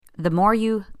The more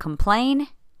you complain,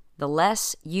 the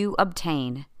less you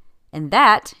obtain. And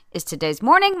that is today's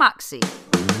Morning Moxie.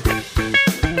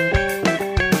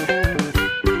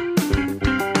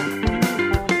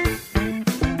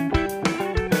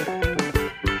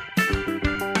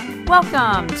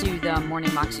 Welcome to the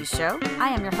Morning Moxie Show. I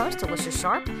am your host, Alicia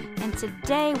Sharp, and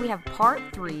today we have part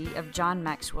 3 of John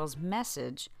Maxwell's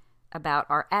message about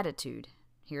our attitude.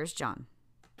 Here's John.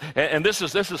 And this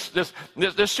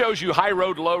shows you high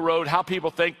road, low road, how people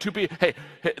think. Hey,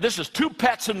 this is 2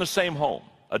 pets in the same home,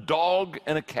 a dog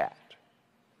and a cat.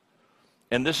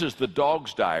 And this is the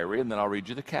dog's diary, and then I'll read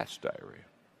you the cat's diary.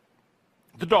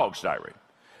 The dog's diary.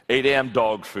 8 a.m.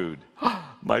 dog food,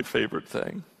 my favorite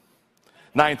thing.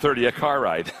 9:30 a car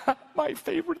ride, my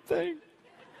favorite thing.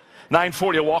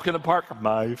 9:40 a walk in the park,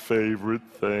 my favorite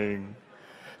thing.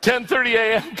 10:30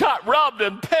 a.m. got rubbed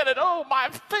and petted. Oh,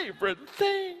 my favorite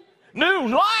thing.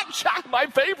 Noon lunch, my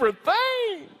favorite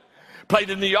thing. Played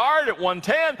in the yard at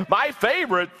 1:10, my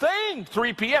favorite thing.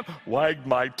 3 p.m. wagged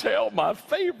my tail, my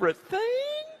favorite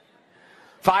thing.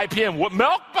 5 p.m.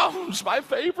 milk bones, my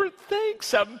favorite thing.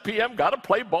 7 p.m. got to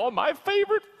play ball, my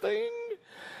favorite thing.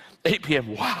 8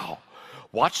 p.m. wow,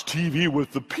 watch TV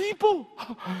with the people.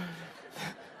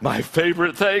 My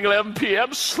favorite thing. 11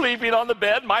 p.m. sleeping on the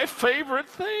bed, my favorite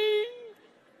thing.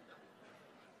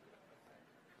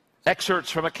 Excerpts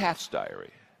from a cat's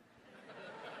diary.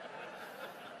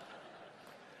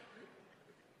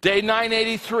 Day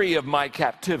 983 of my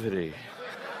captivity.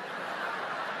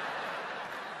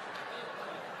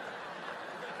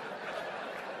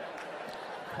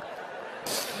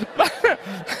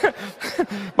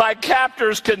 My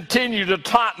captors continue to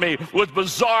taunt me with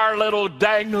bizarre little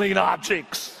dangling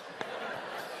objects.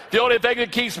 The only thing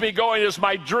that keeps me going is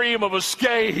my dream of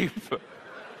escape.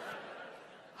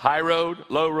 High road,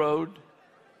 low road,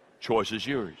 choice is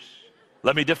yours.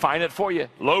 Let me define it for you.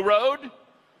 Low road,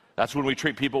 that's when we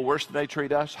treat people worse than they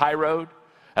treat us. High road,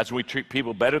 that's when we treat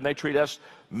people better than they treat us.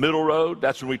 Middle road,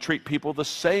 that's when we treat people the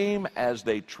same as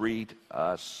they treat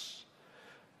us.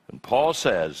 And Paul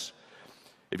says,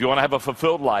 if you want to have a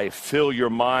fulfilled life, fill your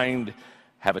mind,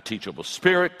 have a teachable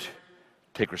spirit,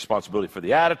 take responsibility for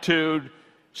the attitude.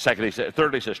 Thirdly,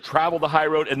 he says, travel the high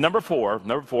road. And number four,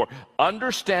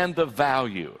 understand the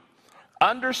value.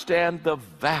 Understand the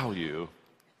value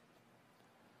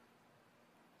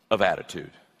of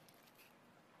attitude.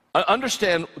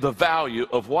 Understand the value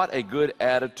of what a good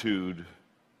attitude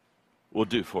will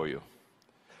do for you.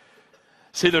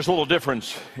 See, there's a little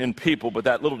difference in people, but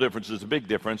that little difference is a big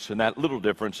difference, and that little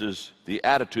difference is the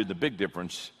attitude. The big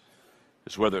difference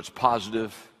is whether it's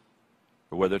positive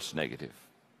or whether it's negative.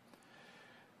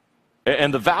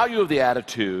 And the value of the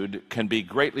attitude can be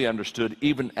greatly understood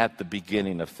even at the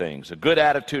beginning of things. A good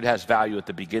attitude has value at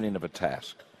the beginning of a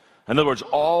task. In other words,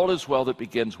 all is well that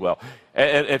begins well.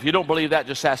 And if you don't believe that,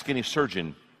 just ask any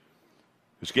surgeon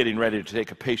who's getting ready to take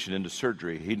a patient into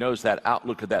surgery. He knows that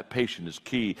outlook of that patient is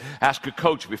key. Ask a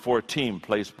coach before a team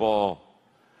plays ball.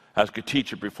 Ask a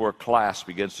teacher before a class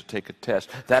begins to take a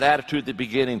test. That attitude at the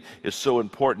beginning is so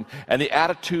important. And the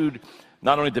attitude,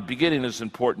 not only at the beginning is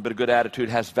important, but a good attitude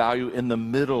has value in the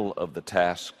middle of the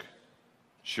task.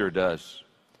 Sure does.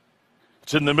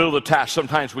 It's in the middle of the task.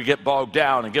 Sometimes we get bogged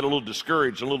down and get a little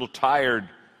discouraged, a little tired.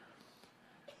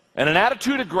 And an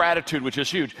attitude of gratitude, which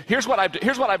is huge. Here's what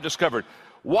I've discovered.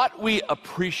 What we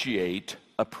appreciate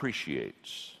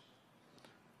appreciates.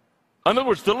 In other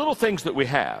words, the little things that we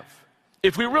have,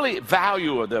 if we really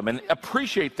value them and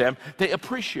appreciate them, they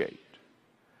appreciate.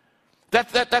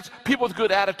 That's people with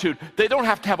good attitude. They don't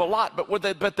have to have a lot, but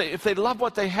if they love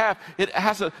what they have, it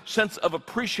has a sense of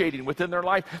appreciating within their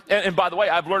life. And by the way,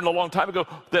 I've learned a long time ago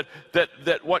that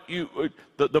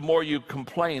the more you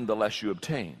complain, the less you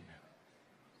obtain.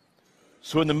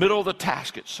 So in the middle of the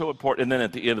task, it's so important. And then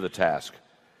at the end of the task,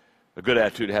 a good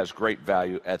attitude has great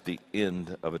value at the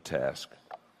end of a task.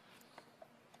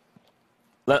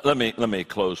 Let me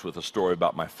close with a story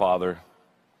about my father.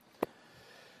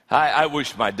 I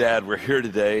wish my dad were here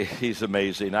today. He's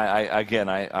amazing.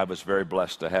 I was very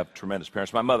blessed to have tremendous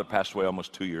parents. My mother passed away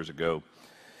almost 2 years ago.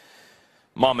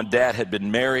 Mom and Dad had been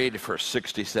married for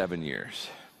 67 years.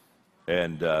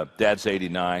 And Dad's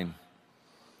 89,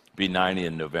 be 90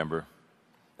 in November.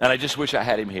 And I just wish I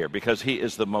had him here because he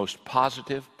is the most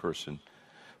positive person.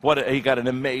 He got an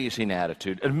amazing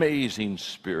attitude, an amazing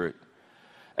spirit.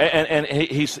 And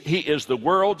he is the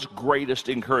world's greatest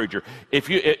encourager.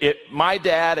 My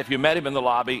dad, if you met him in the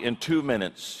lobby in 2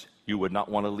 minutes, you would not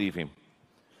want to leave him.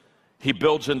 He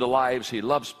builds into lives. He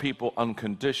loves people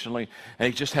unconditionally.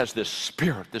 And he just has this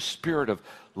spirit of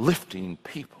lifting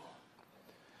people.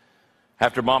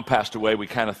 After Mom passed away, we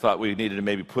kind of thought we needed to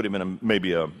maybe put him in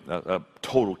a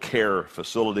total care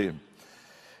facility.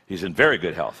 He's in very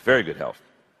good health, very good health.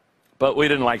 But we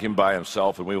didn't like him by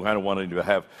himself, and we kind of wanted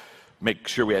to make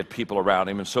sure we had people around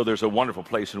him. And so there's a wonderful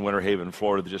place in Winter Haven,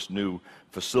 Florida, just new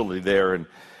facility there, and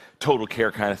total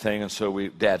care kind of thing. And so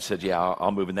Dad said, yeah,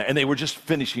 I'll move in there. And they were just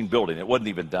finishing building. It wasn't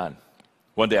even done.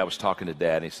 One day I was talking to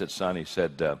Dad, and he said, son,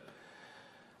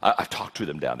 I've talked to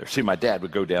them down there. See, my dad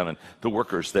would go down, and the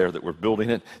workers there that were building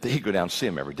it, he'd go down and see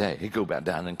them every day. He'd go back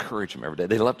down and encourage them every day.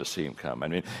 They loved to see him come. I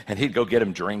mean, and he'd go get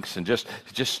them drinks and just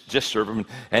serve them.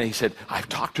 And he said, I've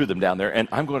talked to them down there, and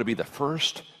I'm going to be the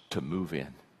first to move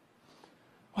in.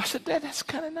 Well, I said, Dad, that's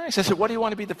kind of nice. I said, what do you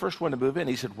want to be the first one to move in?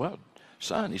 He said, well,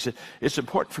 son, he said, it's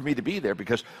important for me to be there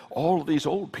because all of these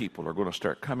old people are going to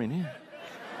start coming in.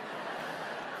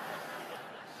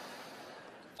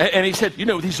 And he said,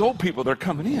 these old people, they're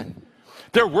coming in.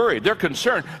 They're worried. They're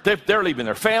concerned. They're leaving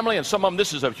their family, and some of them,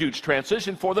 this is a huge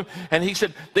transition for them. And he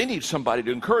said, they need somebody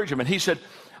to encourage them. And he said,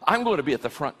 I'm going to be at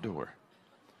the front door.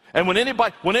 And when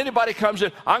anybody comes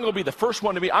in, I'm going to be the first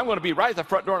one to be. I'm going to be right at the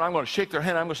front door, and I'm going to shake their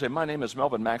hand. I'm going to say, my name is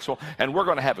Melvin Maxwell, and we're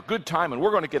going to have a good time, and we're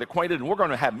going to get acquainted, and we're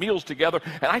going to have meals together.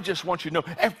 And I just want you to know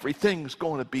everything's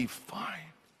going to be fine.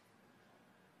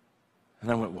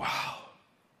 And I went, wow.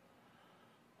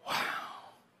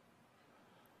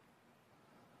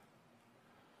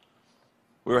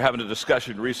 We were having a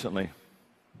discussion recently.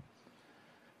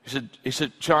 He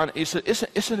said, John, isn't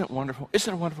it wonderful?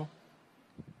 Isn't it wonderful?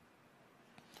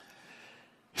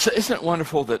 He said, isn't it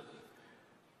wonderful that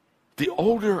the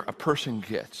older a person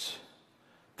gets,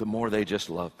 the more they just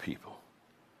love people?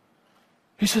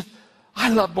 He said, I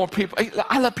love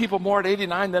people more at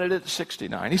 89 than I did at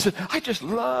 69. He said, I just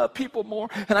love people more.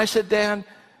 And I said, Dan,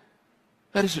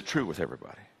 that isn't true with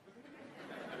everybody.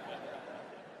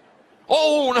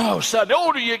 Oh, no, son, the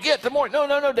older you get, the more. No,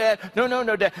 Dad.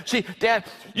 No, Dad. See, Dad,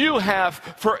 you have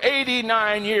for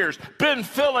 89 years been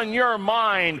filling your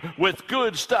mind with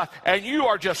good stuff, and you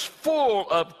are just full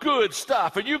of good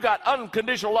stuff, and you got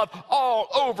unconditional love all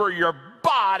over your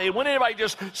body. When anybody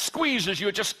just squeezes you,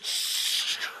 it just...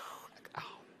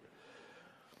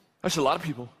 I said, a lot of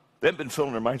people, they haven't been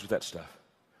filling their minds with that stuff.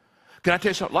 Can I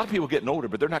tell you something? A lot of people are getting older,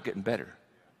 but they're not getting better.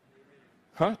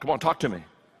 Huh? Come on, talk to me.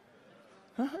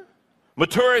 Uh-huh.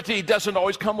 Maturity doesn't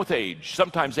always come with age.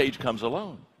 Sometimes age comes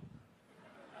alone.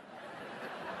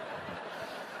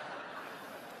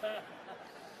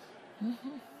 Mm-hmm.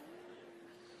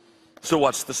 So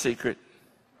what's the secret?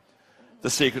 The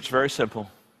secret's very simple.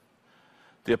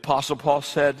 The Apostle Paul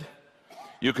said,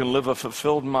 you can live a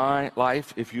fulfilled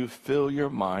life if you fill your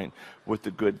mind with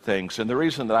the good things. And the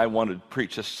reason that I wanted to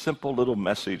preach a simple little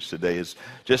message today is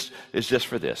just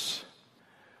for this.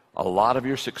 A lot of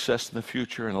your success in the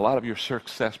future and a lot of your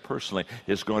success personally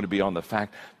is going to be on the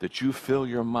fact that you fill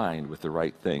your mind with the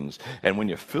right things. And when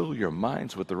you fill your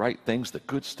minds with the right things, the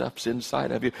good stuff's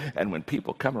inside of you. And when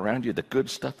people come around you, the good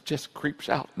stuff just creeps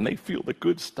out and they feel the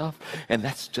good stuff. And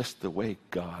that's just the way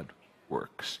God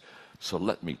works. So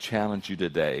let me challenge you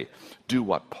today. Do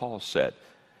what Paul said.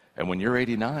 And when you're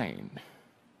 89,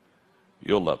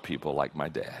 you'll love people like my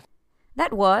dad.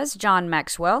 That was John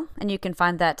Maxwell, and you can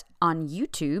find that on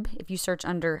YouTube if you search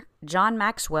under John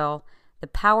Maxwell, The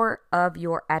Power of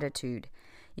Your Attitude.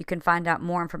 You can find out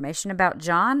more information about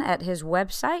John at his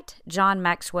website,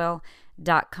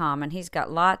 johnmaxwell.com, and he's got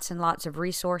lots and lots of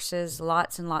resources,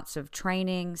 lots and lots of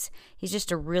trainings. He's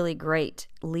just a really great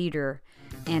leader,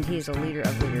 and he's a leader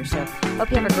of leaders. So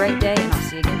hope you have a great day, and I'll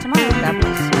see you again tomorrow. God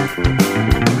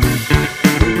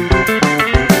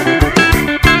bless.